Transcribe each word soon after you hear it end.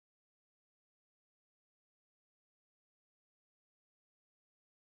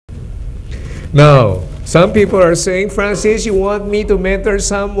Now, some people are saying, Francis, you want me to mentor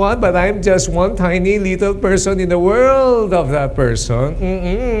someone, but I'm just one tiny little person in the world of that person.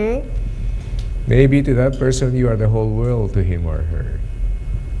 Maybe to that person, you are the whole world to him or her.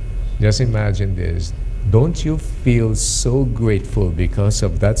 Just imagine this. Don't you feel so grateful because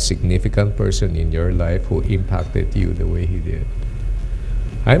of that significant person in your life who impacted you the way he did?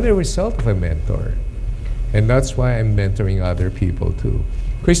 I'm the result of a mentor. And that's why I'm mentoring other people too.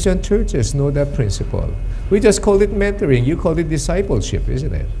 Christian churches know that principle. We just call it mentoring. You call it discipleship,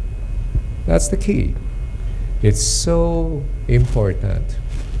 isn't it? That's the key. It's so important.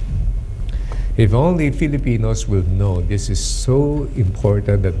 If only Filipinos will know this is so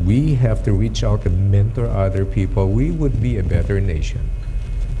important that we have to reach out and mentor other people, we would be a better nation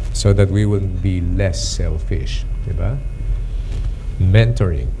so that we will be less selfish. Diba?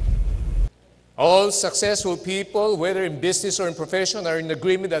 Mentoring. All successful people, whether in business or in profession, are in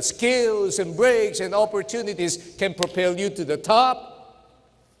agreement that skills and breaks and opportunities can propel you to the top,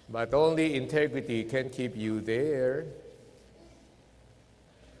 but only integrity can keep you there.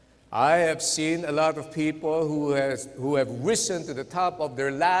 I have seen a lot of people who have risen to the top of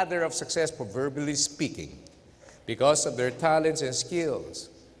their ladder of success, proverbially speaking, because of their talents and skills,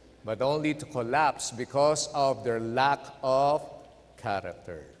 but only to collapse because of their lack of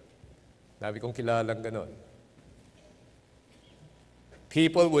character. Sabi kong kilalang ganon.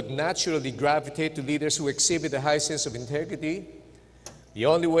 People would naturally gravitate to leaders who exhibit a high sense of integrity. The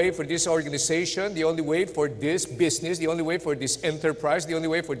only way for this organization, the only way for this business, the only way for this enterprise, the only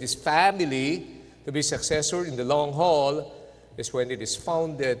way for this family to be successful in the long haul is when it is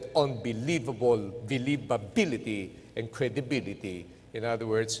founded on believability and credibility. In other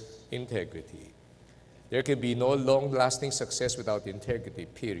words, integrity. There can be no long-lasting success without integrity,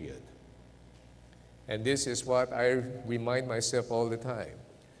 period. And this is what I remind myself all the time.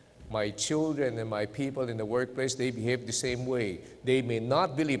 My children and my people in the workplace, they behave the same way. They may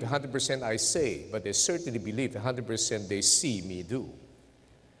not believe 100% I say, but they certainly believe 100% they see me do.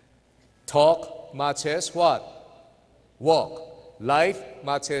 Talk matches what? Walk. Life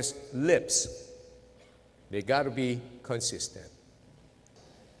matches lips. They got to be consistent.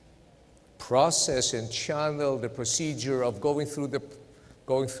 Process and channel the procedure of going through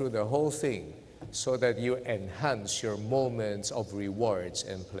the whole thing so that you enhance your moments of rewards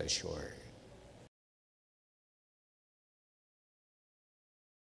and pleasure.